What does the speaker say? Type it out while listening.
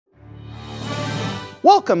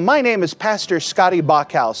Welcome, my name is Pastor Scotty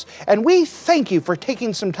Bachhaus, and we thank you for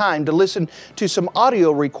taking some time to listen to some audio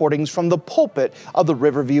recordings from the pulpit of the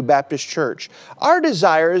Riverview Baptist Church. Our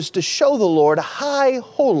desire is to show the Lord high,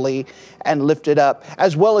 holy, and lifted up,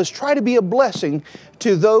 as well as try to be a blessing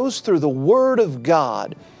to those through the Word of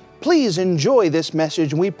God. Please enjoy this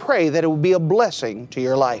message, and we pray that it will be a blessing to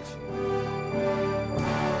your life.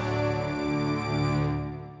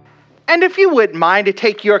 And if you wouldn't mind to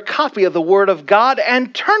take your copy of the Word of God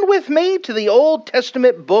and turn with me to the Old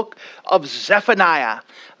Testament book of Zephaniah.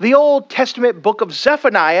 The Old Testament book of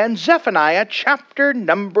Zephaniah and Zephaniah chapter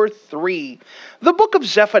number 3. The book of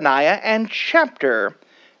Zephaniah and chapter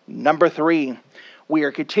number 3. We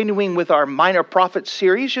are continuing with our Minor Prophets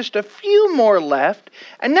series, just a few more left.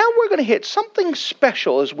 And now we're going to hit something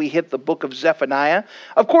special as we hit the book of Zephaniah.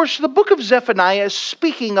 Of course, the book of Zephaniah is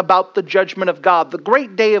speaking about the judgment of God. The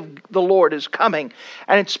great day of the Lord is coming.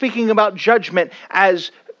 And it's speaking about judgment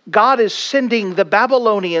as God is sending the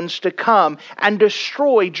Babylonians to come and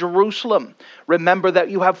destroy Jerusalem. Remember that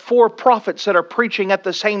you have 4 prophets that are preaching at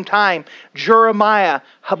the same time. Jeremiah,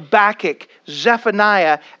 Habakkuk,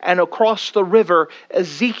 Zephaniah, and across the river,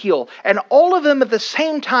 Ezekiel. And all of them at the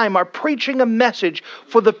same time are preaching a message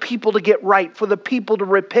for the people to get right, for the people to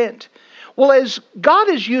repent. Well, as God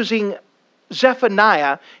is using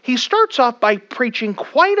Zephaniah, he starts off by preaching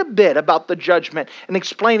quite a bit about the judgment and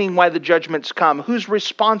explaining why the judgments come, who's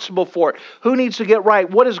responsible for it, who needs to get right,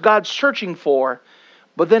 what is God searching for.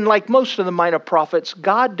 But then, like most of the minor prophets,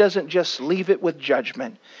 God doesn't just leave it with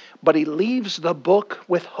judgment, but he leaves the book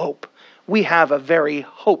with hope. We have a very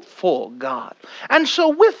hopeful God. And so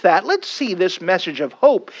with that, let's see this message of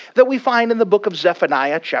hope that we find in the book of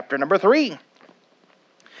Zephaniah, chapter number 3.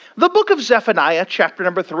 The book of Zephaniah, chapter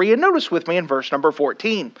number 3, and notice with me in verse number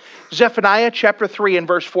 14. Zephaniah, chapter 3, and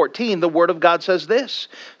verse 14, the Word of God says this: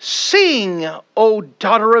 "Sing, O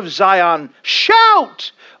daughter of Zion,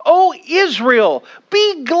 shout, O Israel,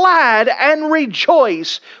 be glad and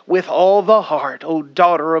rejoice with all the heart, O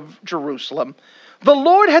daughter of Jerusalem. The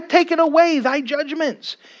Lord hath taken away thy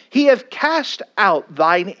judgments. He hath cast out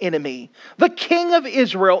thine enemy. The King of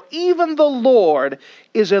Israel, even the Lord,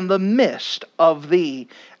 is in the midst of thee,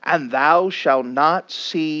 and thou shalt not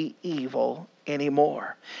see evil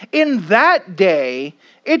anymore. In that day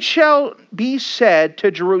it shall be said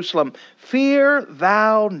to Jerusalem, Fear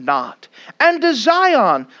thou not, and to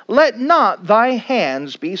Zion, let not thy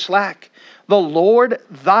hands be slack. The Lord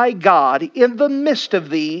thy God in the midst of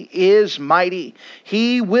thee is mighty.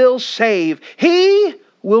 He will save. He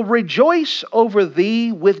will rejoice over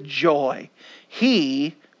thee with joy.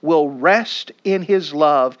 He will rest in his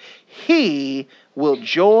love. He will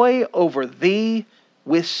joy over thee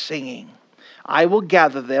with singing. I will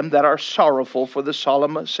gather them that are sorrowful for the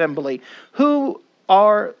solemn assembly, who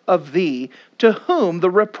are of thee, to whom the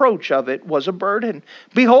reproach of it was a burden.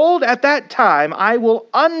 Behold, at that time I will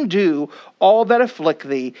undo all that afflict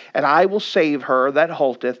thee, and I will save her that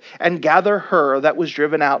halteth, and gather her that was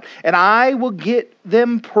driven out. And I will get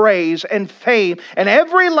them praise and fame in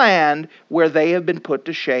every land where they have been put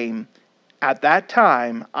to shame. At that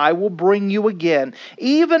time I will bring you again,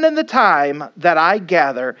 even in the time that I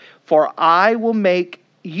gather, for I will make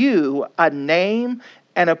you a name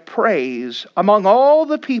and a praise among all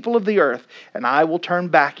the people of the earth, and I will turn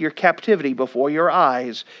back your captivity before your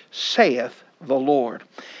eyes, saith the Lord."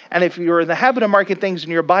 And if you're in the habit of marking things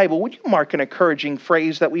in your Bible, would you mark an encouraging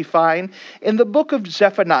phrase that we find in the book of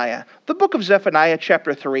Zephaniah? The book of Zephaniah,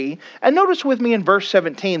 chapter 3. And notice with me in verse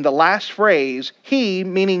 17, the last phrase, He,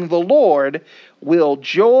 meaning the Lord, will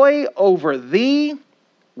joy over thee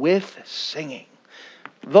with singing.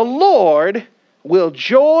 The Lord will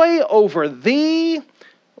joy over thee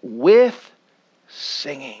with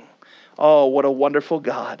singing. Oh, what a wonderful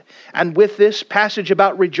God. And with this passage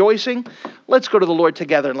about rejoicing, let's go to the Lord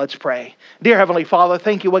together and let's pray. Dear Heavenly Father,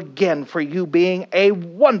 thank you again for you being a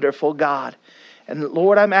wonderful God. And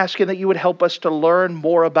Lord, I'm asking that you would help us to learn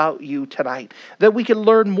more about you tonight. That we can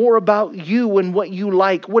learn more about you and what you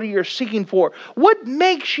like. What are you seeking for? What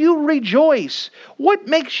makes you rejoice? What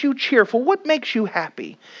makes you cheerful? What makes you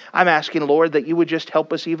happy? I'm asking, Lord, that you would just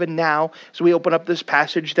help us even now as we open up this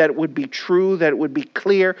passage, that it would be true, that it would be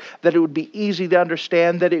clear, that it would be easy to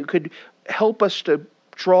understand, that it could help us to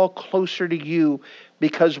draw closer to you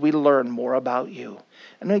because we learn more about you.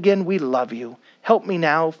 And again, we love you. Help me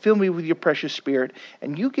now, fill me with your precious Spirit,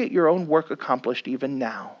 and you get your own work accomplished even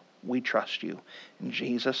now. We trust you. In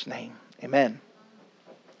Jesus' name, amen.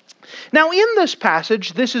 Now, in this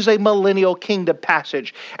passage, this is a millennial kingdom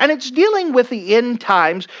passage, and it's dealing with the end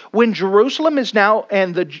times when Jerusalem is now,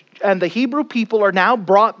 and the Hebrew people are now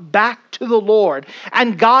brought back to the Lord,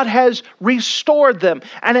 and God has restored them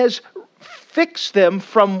and has fix them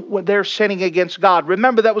from their sinning against God.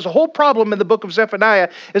 Remember, that was a whole problem in the book of Zephaniah,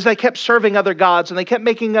 is they kept serving other gods and they kept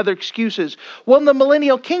making other excuses. Well, in the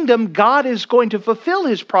millennial kingdom, God is going to fulfill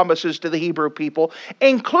His promises to the Hebrew people,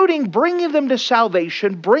 including bringing them to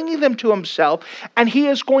salvation, bringing them to Himself, and He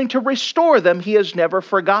is going to restore them. He has never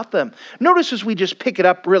forgot them. Notice as we just pick it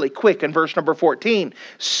up really quick in verse number 14.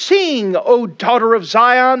 Sing, O daughter of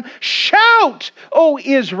Zion, shout, O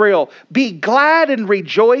Israel, be glad and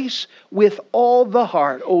rejoice with all the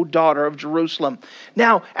heart, O daughter of Jerusalem.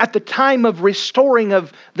 Now, at the time of restoring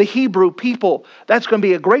of the Hebrew people, that's going to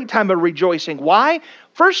be a great time of rejoicing. Why?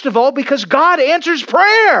 First of all, because God answers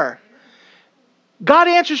prayer. God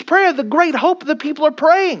answers prayer, the great hope the people are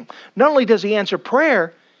praying. Not only does He answer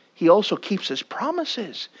prayer, He also keeps His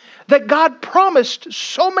promises. That God promised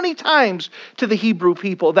so many times to the Hebrew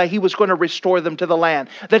people that He was going to restore them to the land,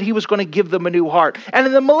 that He was going to give them a new heart. And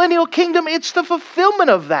in the millennial kingdom, it's the fulfillment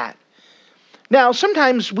of that. Now,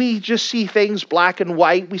 sometimes we just see things black and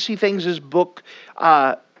white. We see things as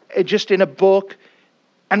just in a book,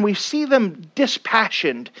 and we see them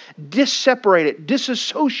dispassioned, disseparated,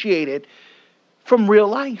 disassociated from real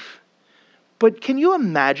life. But can you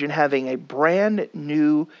imagine having a brand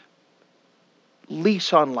new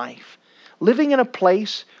lease on life, living in a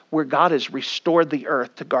place where God has restored the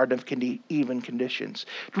earth to Garden of Eden conditions.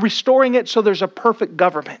 Restoring it so there's a perfect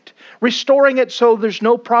government. Restoring it so there's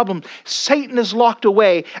no problem. Satan is locked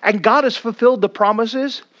away and God has fulfilled the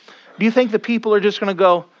promises. Do you think the people are just going to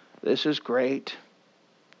go, this is great,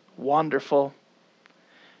 wonderful?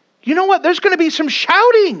 You know what? There's going to be some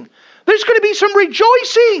shouting. There's going to be some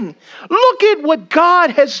rejoicing. Look at what God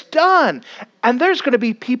has done. And there's going to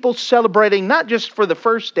be people celebrating not just for the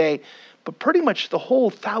first day, but pretty much the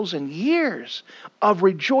whole 1,000 years of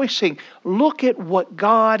rejoicing. Look at what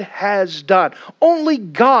God has done. Only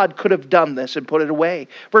God could have done this and put it away.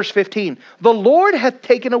 Verse 15, the Lord hath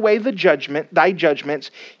taken away thy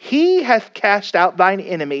judgments. He hath cast out thine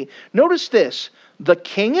enemy. Notice this, the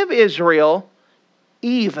King of Israel,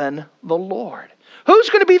 even the Lord.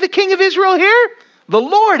 Who's going to be the King of Israel here? The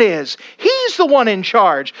Lord is. He's the one in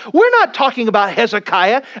charge. We're not talking about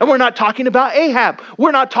Hezekiah, and we're not talking about Ahab.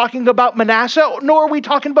 We're not talking about Manasseh, nor are we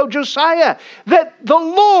talking about Josiah. That the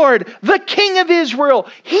Lord, the King of Israel,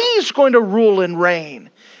 He's going to rule and reign.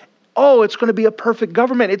 Oh, it's going to be a perfect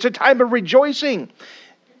government. It's a time of rejoicing.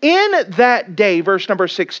 In that day, verse number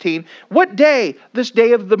 16, what day? This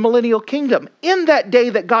day of the millennial kingdom. In that day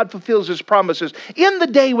that God fulfills His promises. In the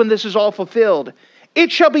day when this is all fulfilled. It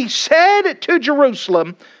shall be said to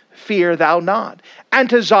Jerusalem, fear thou not. And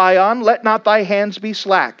to Zion, let not thy hands be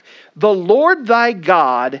slack. The Lord thy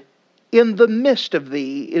God in the midst of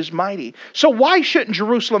thee is mighty. So why shouldn't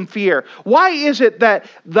Jerusalem fear? Why is it that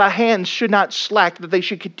the hands should not slack, that they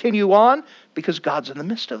should continue on? Because God's in the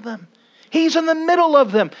midst of them. He's in the middle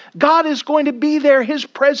of them. God is going to be there. His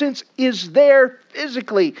presence is there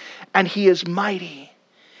physically. And He is mighty.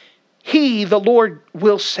 He, the Lord,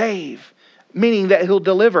 will save. Meaning that He'll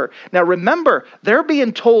deliver. Now remember, they're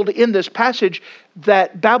being told in this passage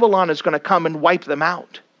that Babylon is going to come and wipe them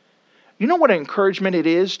out. You know what an encouragement it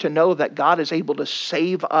is to know that God is able to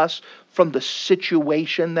save us from the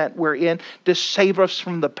situation that we're in, to save us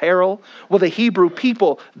from the peril? Well, the Hebrew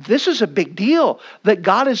people, this is a big deal, that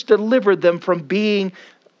God has delivered them from being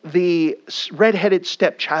the red-headed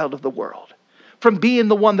stepchild of the world. From being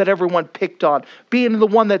the one that everyone picked on, being the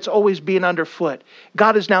one that's always being underfoot.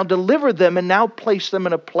 God has now delivered them and now placed them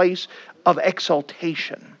in a place of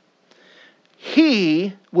exaltation.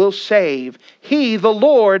 He will save. He, the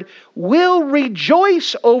Lord, will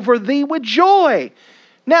rejoice over thee with joy.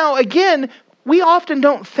 Now, again, we often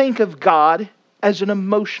don't think of God as an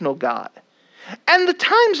emotional God. And the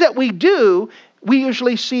times that we do, we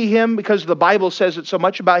usually see Him, because the Bible says it so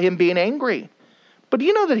much about Him being angry. But do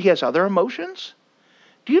you know that He has other emotions?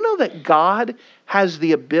 Do you know that God has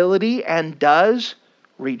the ability and does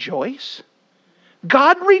rejoice?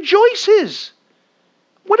 God rejoices.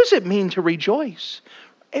 What does it mean to rejoice?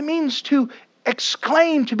 It means to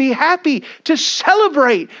exclaim, to be happy, to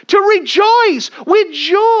celebrate, to rejoice with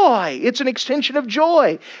joy. It's an extension of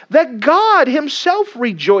joy. That God Himself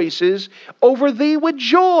rejoices over thee with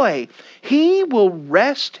joy. He will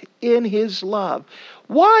rest in His love.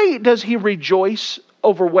 Why does He rejoice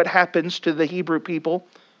over what happens to the Hebrew people?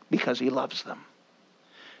 Because He loves them.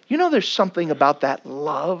 You know, there's something about that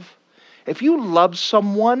love. If you love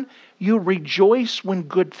someone, You rejoice when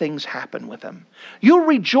good things happen with them. You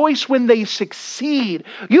rejoice when they succeed.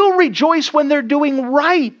 You rejoice when they're doing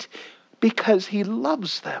right because He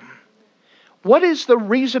loves them. What is the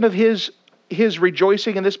reason of His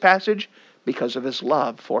rejoicing in this passage? Because of His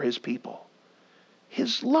love for His people.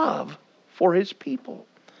 His love for His people.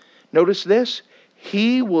 Notice this.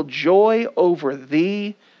 He will joy over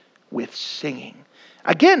thee with singing.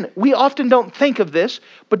 Again, we often don't think of this,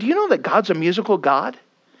 but do you know that God's a musical God?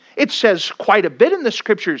 It says quite a bit in the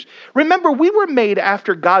Scriptures. Remember, we were made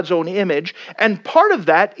after God's own image, and part of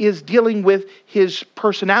that is dealing with His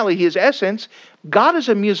personality, His essence. God is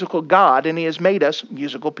a musical God, and He has made us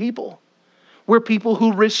musical people. We're people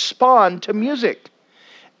who respond to music,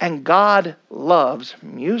 and God loves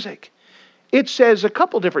music. It says a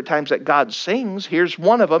couple different times that God sings. Here's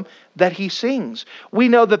one of them, that He sings. We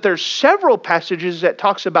know that there's several passages that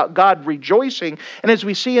talks about God rejoicing. And as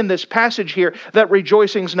we see in this passage here, that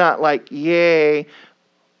rejoicing's not like, yay,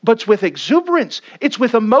 but it's with exuberance. It's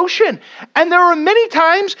with emotion. And there are many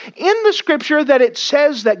times in the Scripture that it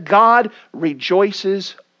says that God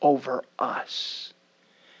rejoices over us.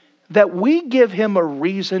 That we give Him a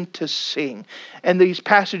reason to sing. And these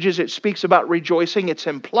passages, it speaks about rejoicing. It's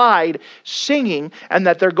implied singing, and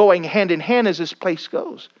that they're going hand in hand as this place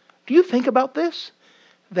goes. Do you think about this?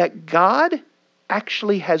 That God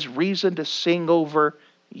actually has reason to sing over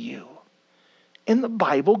you. In the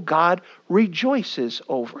Bible, God rejoices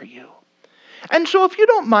over you. And so if you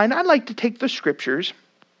don't mind, I'd like to take the Scriptures,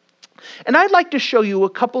 and I'd like to show you a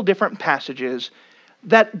couple different passages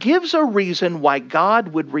that gives a reason why God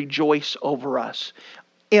would rejoice over us.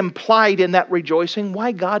 Implied in that rejoicing,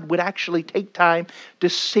 why God would actually take time to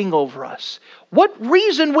sing over us. What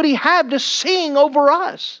reason would He have to sing over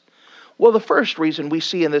us? Well, the first reason we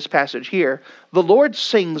see in this passage here, the Lord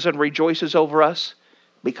sings and rejoices over us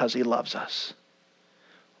because He loves us.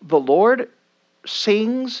 The Lord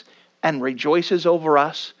sings and rejoices over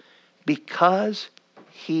us because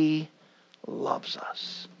He loves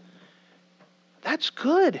us. That's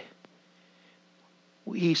good.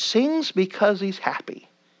 He sings because He's happy.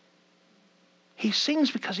 He sings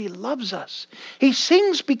because He loves us. He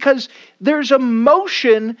sings because there's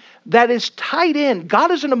emotion that is tied in. God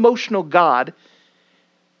is an emotional God.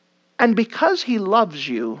 And because He loves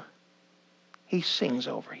you, He sings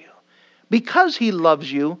over you. Because He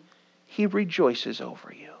loves you, He rejoices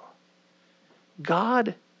over you.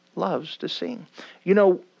 God loves to sing. You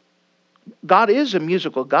know, God is a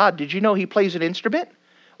musical God. Did you know He plays an instrument?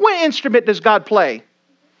 What instrument does God play?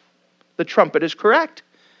 The trumpet is correct.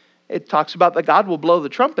 It talks about that God will blow the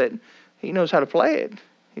trumpet. He knows how to play it.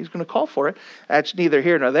 He's going to call for it. That's neither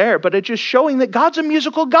here nor there, but it's just showing that God's a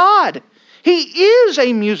musical God. He is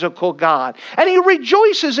a musical God. And He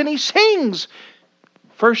rejoices and He sings.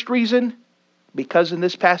 First reason, because in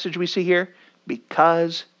this passage we see here,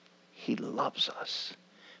 because He loves us.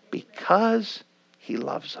 Because He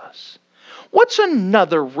loves us. What's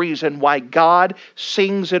another reason why God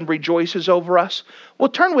sings and rejoices over us? Well,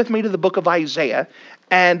 turn with me to the book of Isaiah.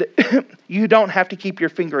 And you don't have to keep your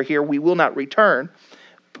finger here. We will not return.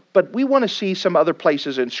 But we want to see some other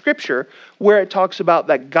places in Scripture where it talks about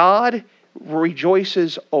that God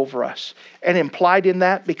rejoices over us. And implied in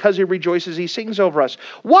that, because He rejoices, He sings over us.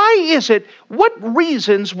 Why is it, what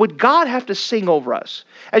reasons would God have to sing over us?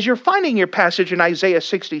 As you're finding your passage in Isaiah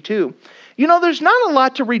 62, you know, there's not a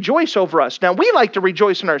lot to rejoice over us. Now, we like to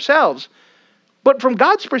rejoice in ourselves. But from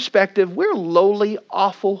God's perspective, we're lowly,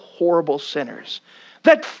 awful, horrible sinners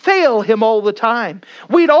that fail Him all the time.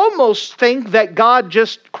 We'd almost think that God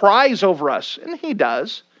just cries over us, and He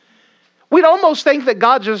does. We'd almost think that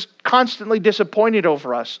God's just constantly disappointed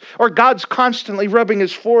over us, or God's constantly rubbing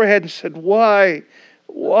His forehead and said, why?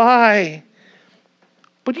 Why?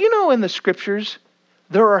 But you know, in the Scriptures,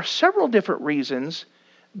 there are several different reasons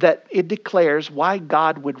that it declares why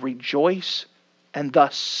God would rejoice and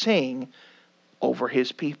thus sing over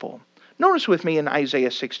His people. Notice with me in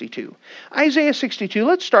Isaiah 62. Isaiah 62,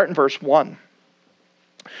 let's start in verse 1.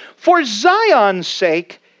 For Zion's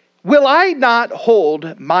sake will I not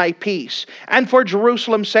hold my peace, and for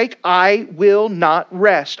Jerusalem's sake I will not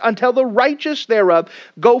rest, until the righteous thereof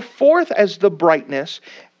go forth as the brightness,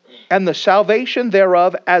 and the salvation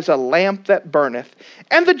thereof as a lamp that burneth.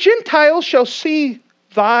 And the Gentiles shall see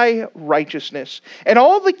thy righteousness, and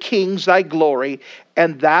all the kings thy glory,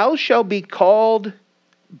 and thou shalt be called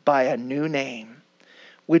by a new name,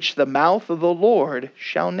 which the mouth of the Lord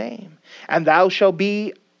shall name. And thou shalt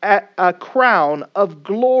be a crown of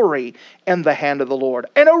glory in the hand of the Lord,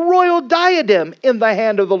 and a royal diadem in the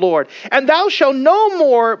hand of the Lord. And thou shalt no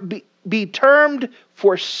more be termed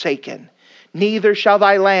forsaken, Neither shall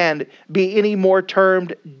thy land be any more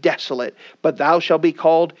termed desolate, but thou shalt be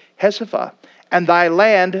called Hephzibah, and thy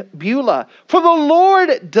land Beulah. For the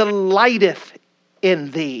Lord delighteth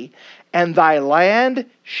in thee, and thy land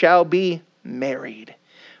shall be married.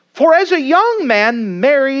 For as a young man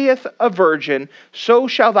marrieth a virgin, so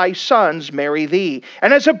shall thy sons marry thee.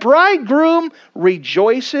 And as a bridegroom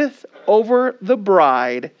rejoiceth over the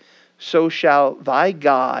bride, so shall thy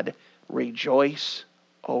God rejoice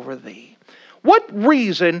over thee. What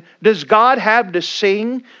reason does God have to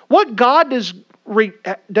sing? What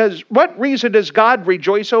reason does God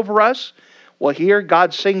rejoice over us? Well, here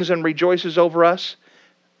God sings and rejoices over us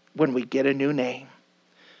when we get a new name.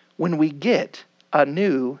 When we get a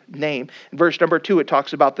new name. In verse number 2, it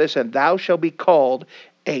talks about this, and thou shalt be called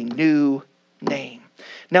a new name.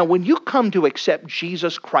 Now, when you come to accept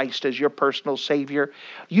Jesus Christ as your personal Savior,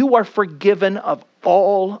 you are forgiven of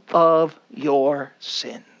all of your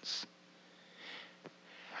sins.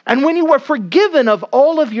 And when you are forgiven of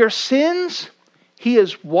all of your sins, He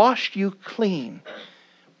has washed you clean.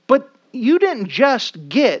 But you didn't just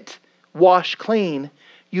get washed clean.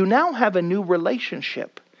 You now have a new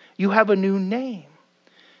relationship. You have a new name.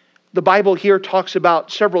 The Bible here talks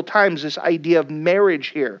about several times this idea of marriage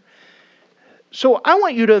here. So I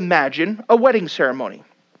want you to imagine a wedding ceremony.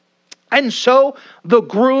 And so the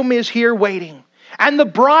groom is here waiting. And the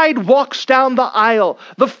bride walks down the aisle.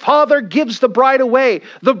 The father gives the bride away.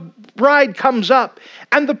 The bride comes up.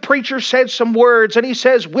 And the preacher says some words. And he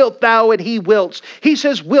says, wilt thou? And he wilts. He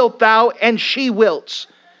says, wilt thou? And she wilts.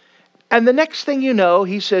 And the next thing you know,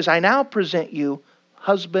 he says, I now present you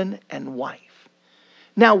husband and wife.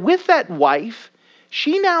 Now with that wife,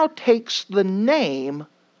 she now takes the name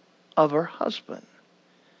of her husband.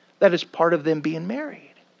 That is part of them being married.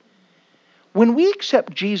 When we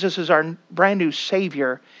accept Jesus as our brand new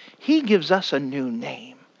Savior, He gives us a new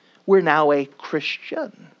name. We're now a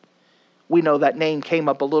Christian. We know that name came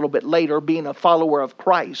up a little bit later, being a follower of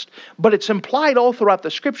Christ. But it's implied all throughout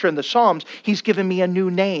the Scripture and the Psalms, He's given me a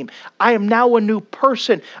new name. I am now a new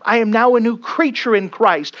person. I am now a new creature in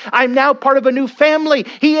Christ. I'm now part of a new family.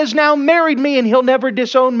 He has now married me and He'll never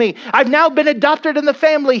disown me. I've now been adopted in the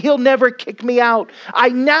family. He'll never kick me out. I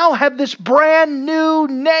now have this brand new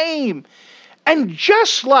name. And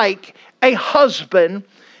just like a husband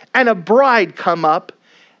and a bride come up,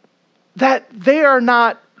 that they are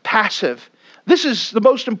not passive. This is the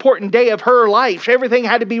most important day of her life. Everything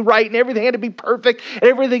had to be right and everything had to be perfect and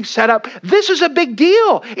everything set up. This is a big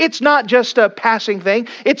deal. It's not just a passing thing.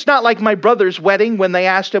 It's not like my brother's wedding when they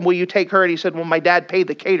asked him, will you take her? And he said, well, my dad paid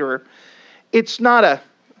the caterer. It's not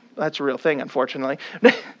that's a real thing, unfortunately.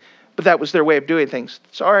 But that was their way of doing things.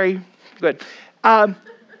 Sorry. Good.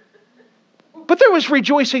 But there was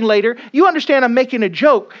rejoicing later. You understand I'm making a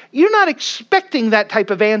joke. You're not expecting that type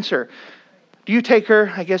of answer. Do you take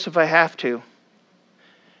her? I guess if I have to.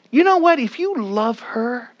 You know what? If you love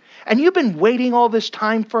her and you've been waiting all this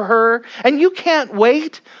time for her and you can't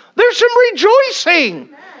wait, there's some rejoicing.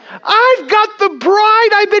 I've got the bride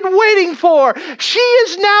I've been waiting for. She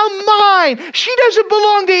is now mine. She doesn't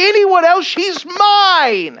belong to anyone else. She's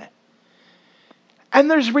mine. And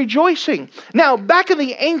there's rejoicing. Now, back in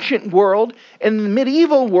the ancient world, in the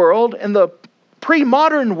medieval world, in the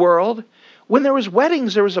pre-modern world, when there was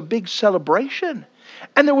weddings, there was a big celebration.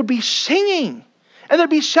 And there would be singing. And there'd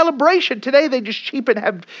be celebration. Today, they just cheapen,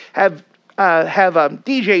 have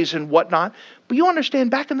DJs and whatnot. But you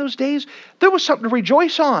understand, back in those days, there was something to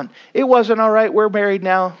rejoice on. It wasn't, all right, we're married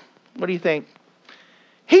now. What do you think?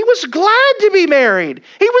 He was glad to be married.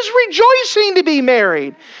 He was rejoicing to be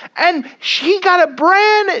married. And he got a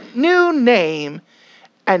brand new name.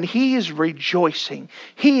 And he is rejoicing.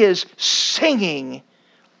 He is singing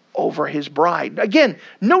over his bride. Again,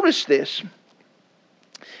 notice this.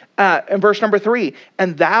 In verse number 3,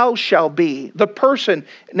 and thou shalt be the person.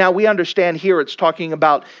 Now we understand here it's talking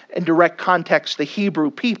about, in direct context, the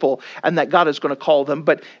Hebrew people, and that God is going to call them.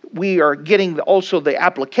 But we are getting also the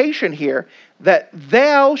application here that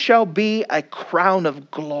thou shalt be a crown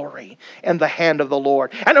of glory in the hand of the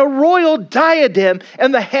Lord, and a royal diadem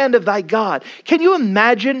in the hand of thy God. Can you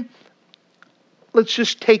imagine? Let's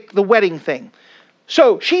just take the wedding thing.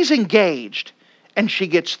 So she's engaged, and she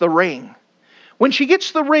gets the ring. When she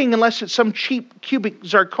gets the ring, unless it's some cheap cubic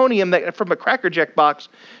zirconium from a Cracker Jack box,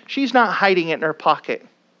 she's not hiding it in her pocket.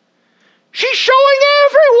 She's showing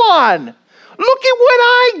everyone. Look at what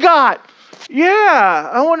I got. Yeah,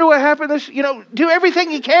 I wonder what happened. Do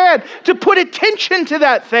everything you can to put attention to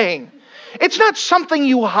that thing. It's not something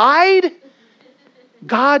you hide.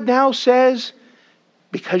 God now says,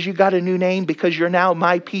 because you got a new name, because you're now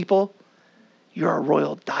my people, you're a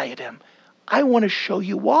royal diadem. I want to show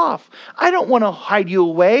you off. I don't want to hide you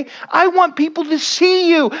away. I want people to see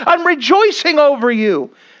you. I'm rejoicing over you.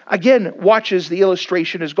 Again, watch as the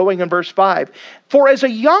illustration is going in verse 5. For as a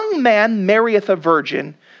young man marrieth a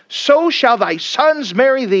virgin, so shall thy sons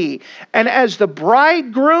marry thee. And as the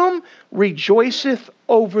bridegroom rejoiceth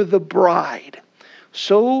over the bride,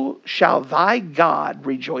 so shall thy God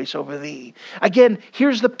rejoice over thee. Again,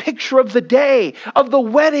 here's the picture of the day, of the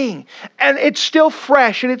wedding. And it's still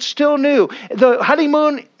fresh and it's still new. The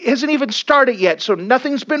honeymoon hasn't even started yet, so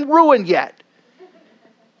nothing's been ruined yet.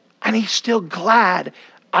 And he's still glad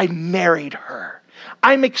I married her.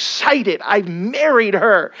 I'm excited. I've married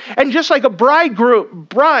her. And just like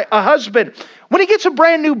a husband, when he gets a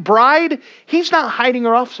brand new bride, he's not hiding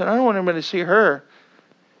her off saying, I don't want anybody to see her.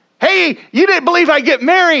 Hey, you didn't believe I'd get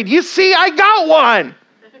married. You see, I got one.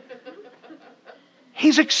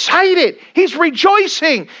 He's excited. He's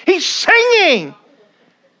rejoicing. He's singing.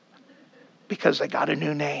 Because they got a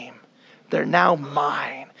new name. They're now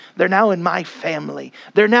mine. They're now in my family.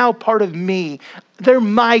 They're now part of me. They're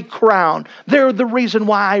my crown. They're the reason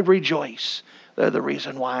why I rejoice. They're the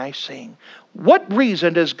reason why I sing. What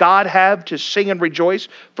reason does God have to sing and rejoice?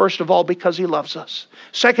 First of all, because He loves us.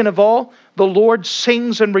 Second of all, the Lord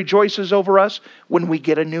sings and rejoices over us when we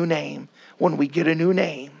get a new name. When we get a new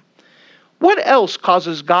name. What else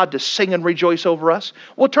causes God to sing and rejoice over us?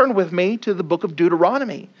 Well, turn with me to the book of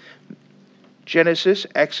Deuteronomy. Genesis,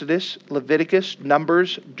 Exodus, Leviticus,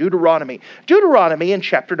 Numbers, Deuteronomy. Deuteronomy in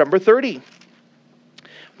chapter number 30.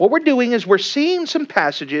 What we're doing is we're seeing some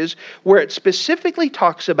passages where it specifically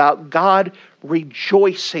talks about God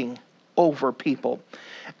rejoicing over people.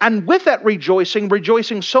 And with that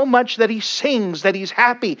rejoicing so much that He sings, that He's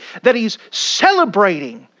happy, that He's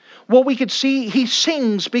celebrating. Well, we could see He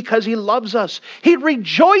sings because He loves us. He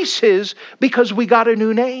rejoices because we got a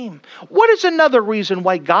new name. What is another reason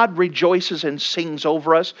why God rejoices and sings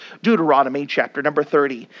over us? Deuteronomy chapter number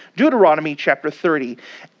 30. Deuteronomy chapter 30.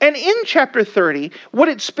 And in chapter 30, what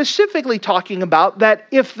it's specifically talking about, that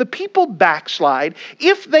if the people backslide,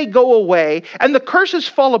 if they go away, and the curses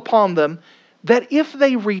fall upon them, that if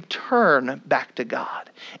they return back to God,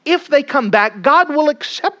 if they come back, God will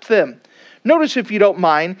accept them. Notice, if you don't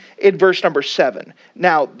mind, in verse number 7.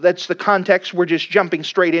 Now, that's the context. We're just jumping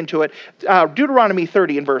straight into it. Deuteronomy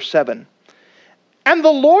 30 and verse 7. And the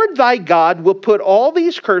Lord thy God will put all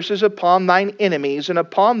these curses upon thine enemies and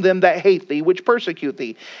upon them that hate thee, which persecute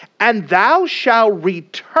thee. And thou shalt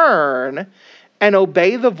return and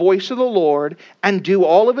obey the voice of the Lord, and do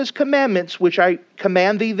all of His commandments, which I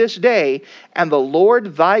command thee this day. And the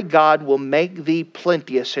Lord thy God will make thee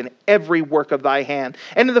plenteous in every work of thy hand,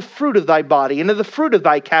 and in the fruit of thy body, and in the fruit of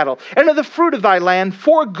thy cattle, and in the fruit of thy land,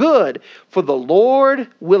 for good. For the Lord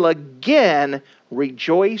will again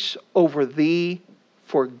rejoice over thee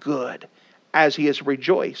for good, as He has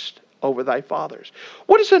rejoiced over thy fathers.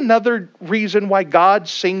 What is another reason why God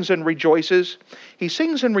sings and rejoices? He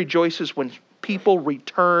sings and rejoices when people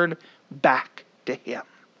return back to Him.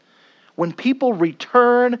 When people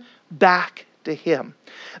return back to Him.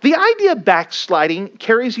 The idea of backsliding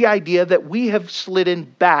carries the idea that we have slidden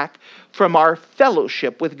back from our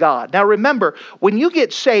fellowship with God. Now remember, when you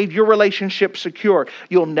get saved, your relationship's secure.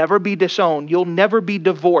 You'll never be disowned. You'll never be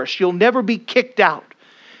divorced. You'll never be kicked out.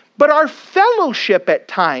 But our fellowship at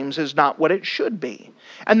times is not what it should be.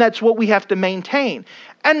 And that's what we have to maintain.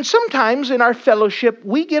 And sometimes in our fellowship,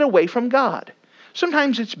 we get away from God.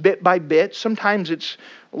 Sometimes it's bit by bit. Sometimes it's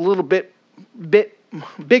a little bit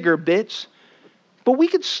bigger bits. But we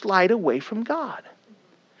could slide away from God.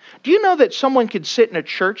 Do you know that someone could sit in a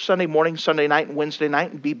church Sunday morning, Sunday night, and Wednesday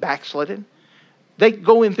night and be backslidden? They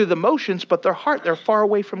go in through the motions, but their heart, they're far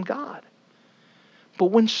away from God. But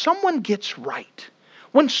when someone gets right,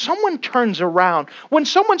 when someone turns around, when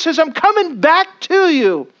someone says, I'm coming back to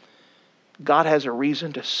you, God has a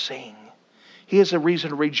reason to sing. He has a reason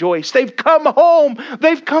to rejoice. They've come home.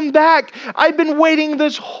 They've come back. I've been waiting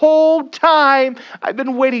this whole time. I've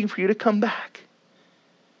been waiting for you to come back.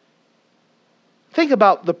 Think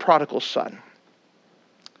about the prodigal son.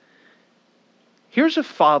 Here's a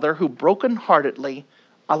father who brokenheartedly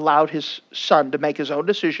allowed his son to make his own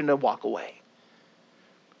decision and walk away.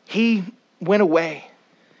 He went away,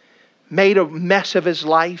 made a mess of his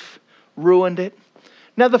life, ruined it.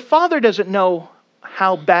 Now the father doesn't know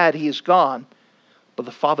how bad he's gone, but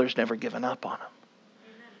the father's never given up on him.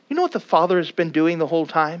 You know what the father has been doing the whole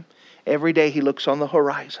time? Every day he looks on the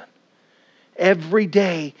horizon. Every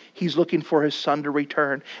day he's looking for his son to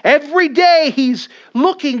return. Every day he's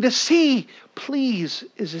looking to see, please,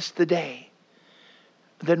 is this the day?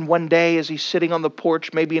 Then one day as he's sitting on the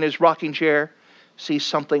porch, maybe in his rocking chair, sees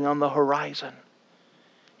something on the horizon.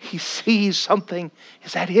 He sees something.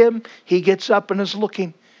 Is that him? He gets up and is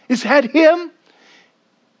looking. Is that him?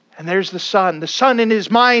 And there's the son. The son in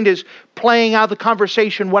his mind is playing out the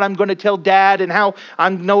conversation, what I'm going to tell Dad and how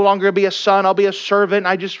I'm no longer going to be a son, I'll be a servant.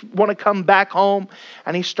 I just want to come back home.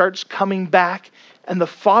 And he starts coming back. And the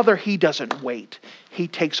father, he doesn't wait. He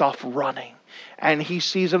takes off running. And he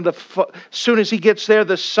sees him. As soon as he gets there,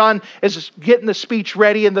 the son is getting the speech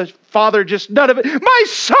ready. And the father just, none of it. My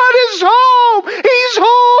son is home. He's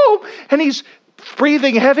home. And he's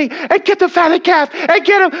breathing heavy. And get the fatted calf. And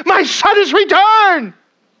get him. My son is returned.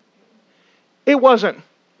 It wasn't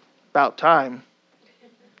about time.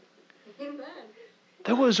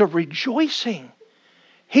 There was a rejoicing.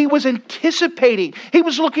 He was anticipating. He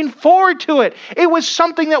was looking forward to it. It was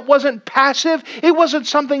something that wasn't passive. It wasn't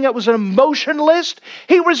something that was emotionless.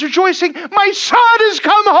 He was rejoicing. My son has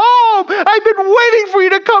come home. I've been waiting for you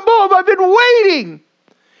to come home. I've been waiting.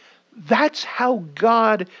 That's how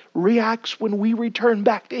God reacts when we return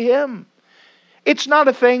back to Him. It's not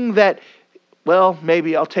a thing that, well,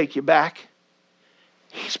 maybe I'll take you back.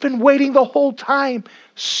 He's been waiting the whole time,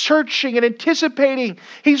 searching and anticipating.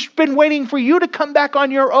 He's been waiting for you to come back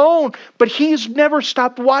on your own, but He's never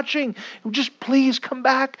stopped watching. Just please come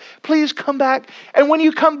back. Please come back. And when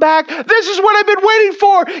you come back, this is what I've been waiting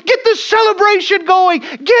for. Get the celebration going.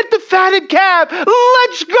 Get the fatted calf.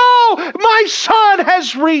 Let's go. My son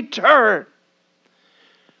has returned.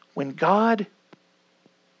 When God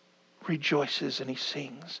rejoices and He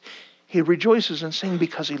sings, He rejoices and sings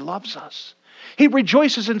because He loves us. He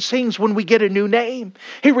rejoices and sings when we get a new name.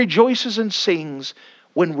 He rejoices and sings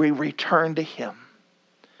when we return to Him.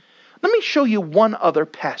 Let me show you one other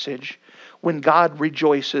passage when God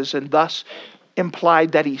rejoices and thus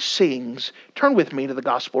implied that He sings. Turn with me to the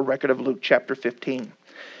Gospel record of Luke chapter 15.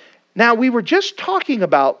 Now, we were just talking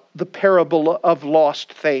about the parable of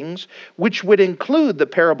lost things, which would include the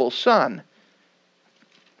prodigal son,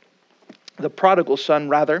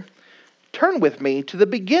 rather. Turn with me to the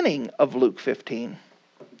beginning of Luke 15.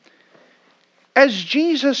 As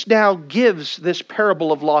Jesus now gives this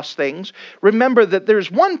parable of lost things, remember that there's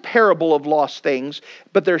one parable of lost things,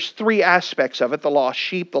 but there's three aspects of it: the lost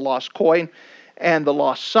sheep, the lost coin, and the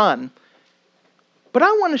lost son. But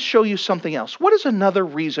I want to show you something else. What is another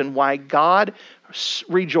reason why God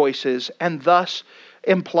rejoices and thus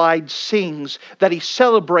implied sings, that He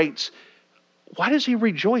celebrates? Why does He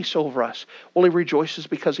rejoice over us? Well, He rejoices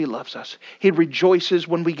because He loves us. He rejoices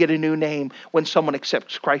when we get a new name, when someone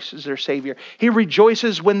accepts Christ as their Savior. He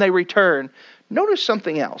rejoices when they return. Notice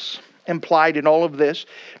something else implied in all of this.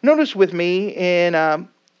 Notice with me in,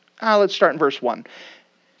 let's start in verse 1.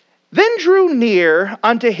 Then drew near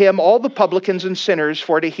unto Him all the publicans and sinners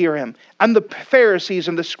for to hear Him. And the Pharisees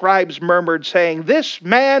and the scribes murmured, saying, This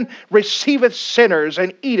man receiveth sinners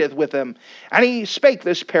and eateth with them. And He spake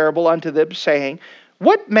this parable unto them, saying,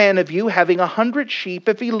 What man of you, having 100 sheep,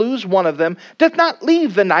 if he lose one of them, doth not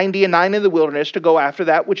leave the 99 in the wilderness to go after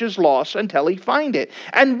that which is lost until he find it?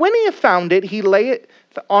 And when he hath found it, he lay it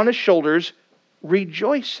on his shoulders,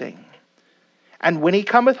 rejoicing. And when he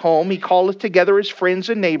cometh home, he calleth together his friends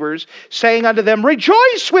and neighbors, saying unto them,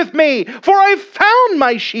 Rejoice with me, for I have found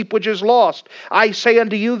my sheep which is lost. I say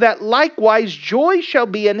unto you that likewise joy shall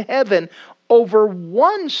be in heaven over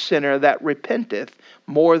one sinner that repenteth,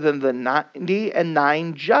 more than the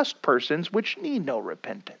 99 just persons which need no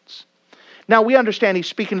repentance. Now we understand He's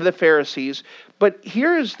speaking to the Pharisees, but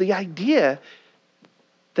here's the idea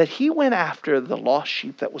that He went after the lost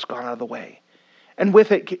sheep that was gone out of the way. And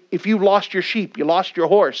with it, if you lost your sheep, you lost your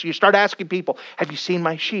horse, you start asking people, Have you seen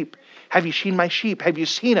my sheep? Have you seen my sheep? Have you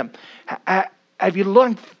seen them? Have you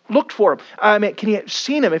looked for them? Can you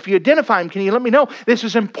seen them? If you identify them, can you let me know? This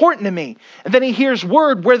is important to me. And then he hears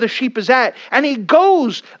word where the sheep is at. And he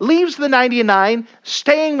goes, leaves the 99,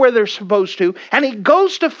 staying where they're supposed to. And he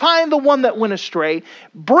goes to find the one that went astray,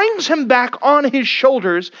 brings him back on his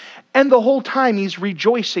shoulders. And the whole time he's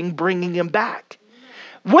rejoicing, bringing him back.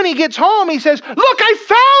 When he gets home, he says, Look,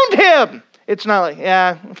 I found him. It's not like,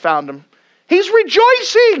 I found him. He's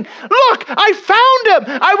rejoicing. Look, I found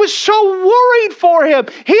him. I was so worried for him.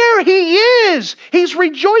 Here he is. He's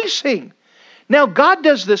rejoicing. Now, God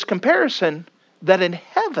does this comparison that in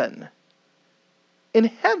heaven,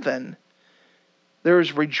 there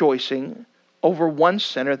is rejoicing over one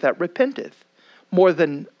sinner that repenteth, more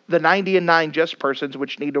than the 99 just persons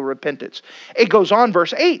which need a repentance. It goes on,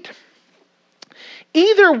 verse 8.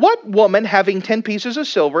 Either what woman, having 10 pieces of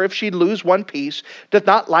silver, if she lose one piece, doth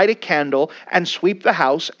not light a candle and sweep the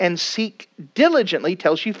house and seek diligently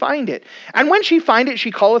till she find it? And when she find it, she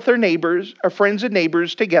calleth her neighbors, her friends and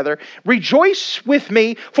neighbors together. Rejoice with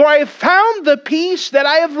me, for I have found the piece that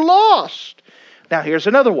I have lost. Now here's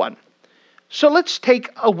another one. So let's take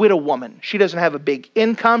a widow woman. She doesn't have a big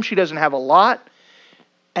income. She doesn't have a lot.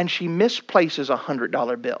 And she misplaces a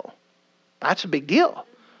 $100 bill. That's a big deal.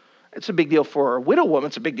 It's a big deal for a widow woman.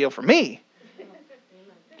 It's a big deal for me.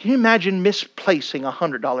 Can you imagine misplacing a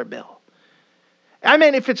 $100 bill? I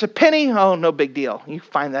mean, if it's a penny, oh, no big deal. You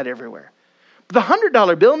find that everywhere. But the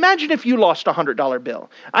 $100 bill, imagine if you lost a $100 bill.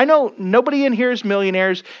 I know nobody in here is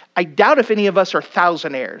millionaires. I doubt if any of us are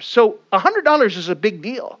thousandaires. So $100 is a big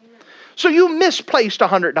deal. So you misplaced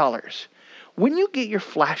 $100. When you get your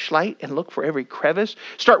flashlight and look for every crevice,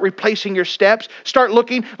 start replacing your steps, start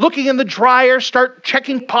looking in the dryer, start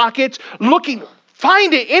checking pockets, looking,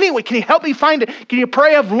 find it anyway. Can you help me find it? Can you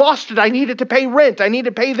pray? I've lost it. I need it to pay rent. I need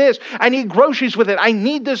to pay this. I need groceries with it. I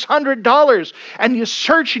need this $100. And you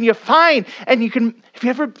search and you find, and you can, have you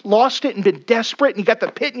ever lost it and been desperate and you got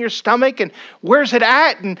the pit in your stomach and where's it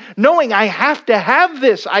at? And knowing I have to have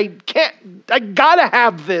this. I gotta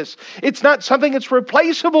have this. It's not something that's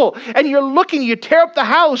replaceable. And you're looking, you tear up the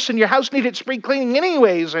house and your house needed spring cleaning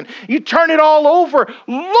anyways. And you turn it all over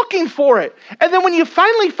looking for it. And then when you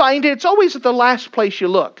finally find it, it's always at the last place you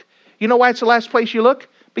look. You know why it's the last place you look?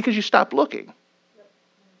 Because you stop looking.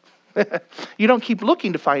 You don't keep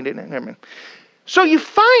looking to find it. So you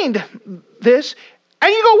find this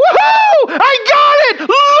and you go, woohoo! I got it!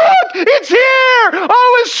 Look! It's here!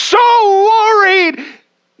 I was so worried!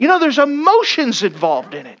 You know, there's emotions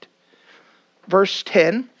involved in it. Verse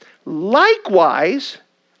 10, likewise,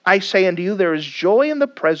 I say unto you, there is joy in the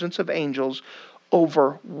presence of angels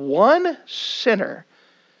over one sinner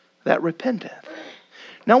that repenteth.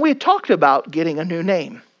 Now, we had talked about getting a new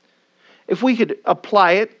name. If we could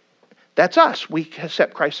apply it, that's us. We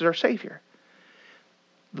accept Christ as our Savior.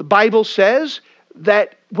 The Bible says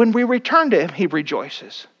that when we return to Him, He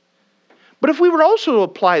rejoices. But if we were also to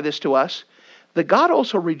apply this to us, that God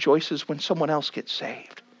also rejoices when someone else gets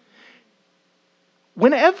saved.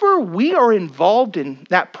 Whenever we are involved in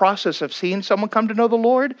that process of seeing someone come to know the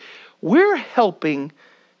Lord, we're helping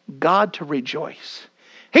God to rejoice.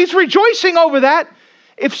 He's rejoicing over that.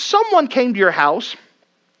 If someone came to your house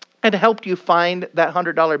and helped you find that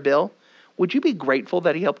 $100 bill, would you be grateful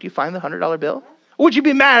that he helped you find the $100 bill? Or would you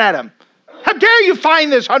be mad at him? How dare you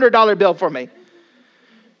find this $100 bill for me?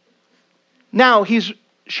 Now,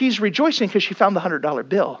 she's rejoicing because she found the $100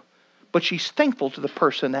 bill, but she's thankful to the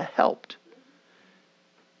person that helped.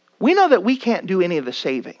 We know that we can't do any of the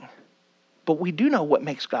saving, but we do know what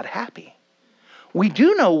makes God happy. We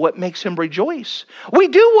do know what makes Him rejoice. We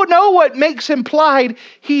do know what makes implied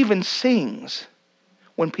He even sings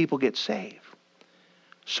when people get saved.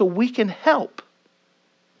 So we can help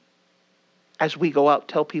as we go out,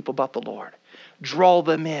 tell people about the Lord. Draw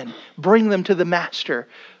them in. Bring them to the Master.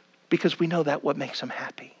 Because we know that what makes Him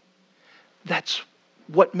happy. That's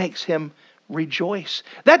what makes Him rejoice.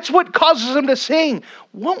 That's what causes Him to sing.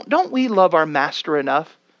 Don't we love our Master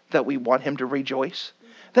enough that we want Him to rejoice?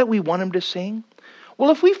 That we want Him to sing?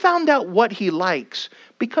 Well, if we found out what He likes,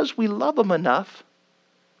 because we love Him enough,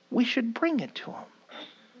 we should bring it to Him.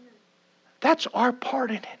 That's our part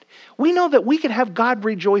in it. We know that we can have God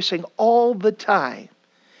rejoicing all the time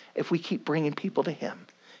if we keep bringing people to Him.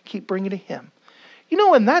 Keep bringing to Him. You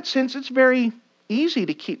know, in that sense, it's very easy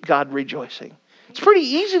to keep God rejoicing. It's pretty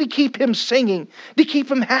easy to keep Him singing, to keep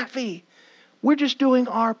Him happy. We're just doing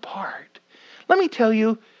our part. Let me tell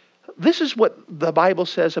you, this is what the Bible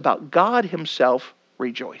says about God Himself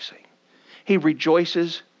rejoicing. He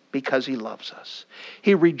rejoices because He loves us.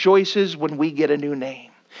 He rejoices when we get a new name.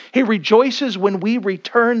 He rejoices when we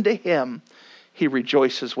return to Him. He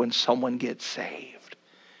rejoices when someone gets saved.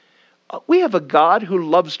 We have a God who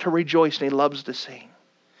loves to rejoice and He loves to sing.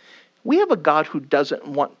 We have a God who doesn't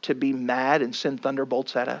want to be mad and send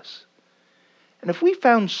thunderbolts at us. And if we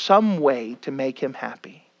found some way to make Him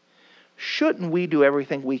happy, shouldn't we do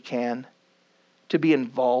everything we can to be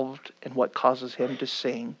involved in what causes Him to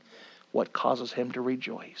sing, what causes Him to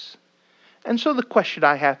rejoice? And so the question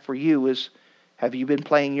I have for you is, have you been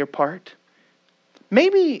playing your part?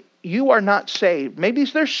 Maybe you are not saved. Maybe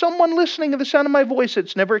there's someone listening to the sound of my voice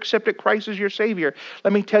that's never accepted Christ as your Savior.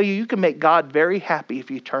 Let me tell you, you can make God very happy if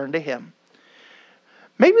you turn to Him.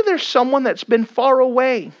 Maybe there's someone that's been far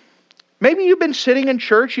away. Maybe you've been sitting in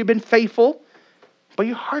church, you've been faithful, but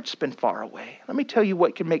your heart's been far away. Let me tell you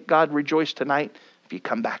what can make God rejoice tonight if you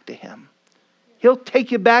come back to Him. He'll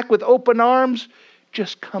take you back with open arms.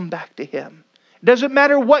 Just come back to Him. It doesn't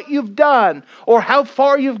matter what you've done or how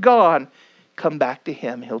far you've gone. Come back to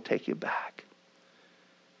Him. He'll take you back.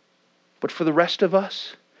 But for the rest of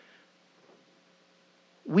us,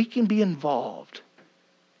 we can be involved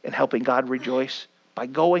in helping God rejoice by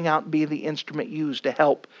going out and being the instrument used to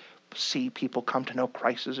help see people come to know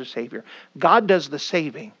Christ as their Savior. God does the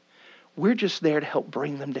saving. We're just there to help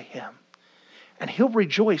bring them to Him. And He'll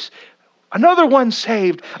rejoice. Another one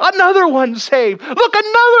saved. Another one saved. Look,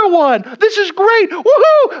 another one. This is great.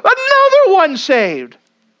 Woohoo! Another one saved.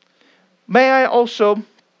 May I also,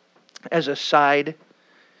 as a side,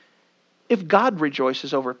 if God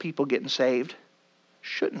rejoices over people getting saved,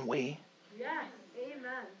 shouldn't we? Yes.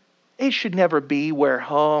 Amen. It should never be where,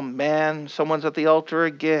 oh man, someone's at the altar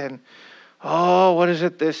again. Oh, what is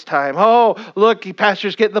it this time? Oh, look,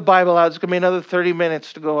 pastor's getting the Bible out. It's going to be another 30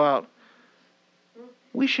 minutes to go out.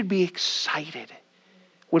 We should be excited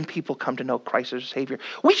when people come to know Christ as Savior.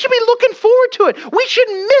 We should be looking forward to it. We should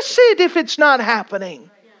miss it if it's not happening.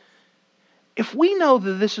 If we know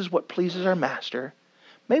that this is what pleases our Master,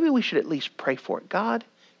 maybe we should at least pray for it. God,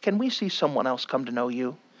 can we see someone else come to know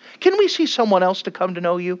you? Can we see someone else to come to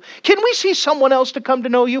know you? Can we see someone else to come to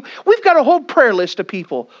know you? We've got a whole prayer list of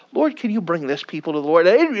people. Lord, can you bring this people to the Lord?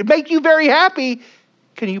 It would make you very happy.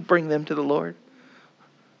 Can you bring them to the Lord?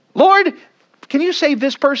 Lord, can you save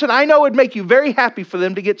this person? I know it would make you very happy for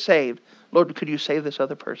them to get saved. Lord, could you save this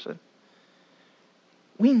other person?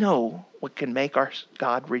 We know what can make our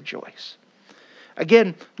God rejoice.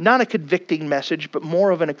 Again, not a convicting message, but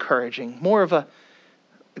more of an encouraging, more of a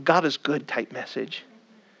God is good type message.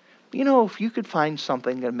 You know, if you could find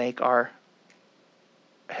something to make our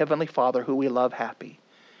Heavenly Father, who we love, happy,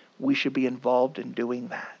 we should be involved in doing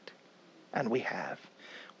that. And we have.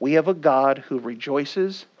 We have a God who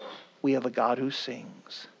rejoices. We have a God who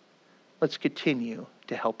sings. Let's continue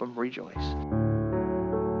to help Him rejoice.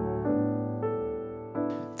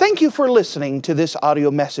 Thank you for listening to this audio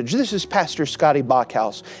message. This is Pastor Scotty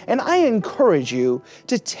Bachhaus, and I encourage you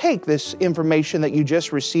to take this information that you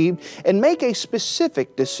just received and make a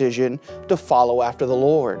specific decision to follow after the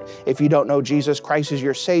Lord. If you don't know Jesus Christ as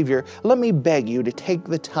your Savior, let me beg you to take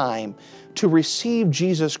the time to receive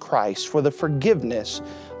Jesus Christ for the forgiveness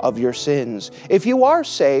of your sins. If you are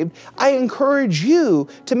saved, I encourage you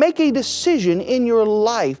to make a decision in your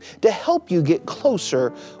life to help you get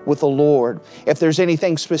closer with the Lord. If there's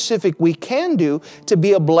anything specific we can do to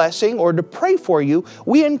be a blessing or to pray for you,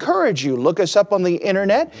 we encourage you. Look us up on the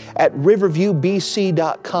internet at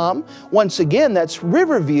riverviewbc.com. Once again, that's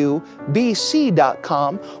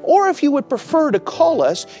riverviewbc.com. Or if you would prefer to call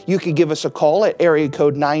us, you could give us a call at area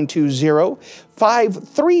code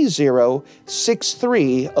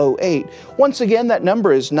 920-530-6308. Once again, that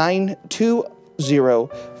number is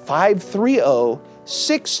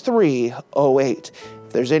 920-530-6308.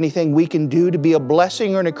 If there's anything we can do to be a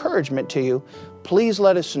blessing or an encouragement to you, please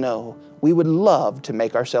let us know. We would love to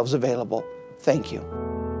make ourselves available. Thank you.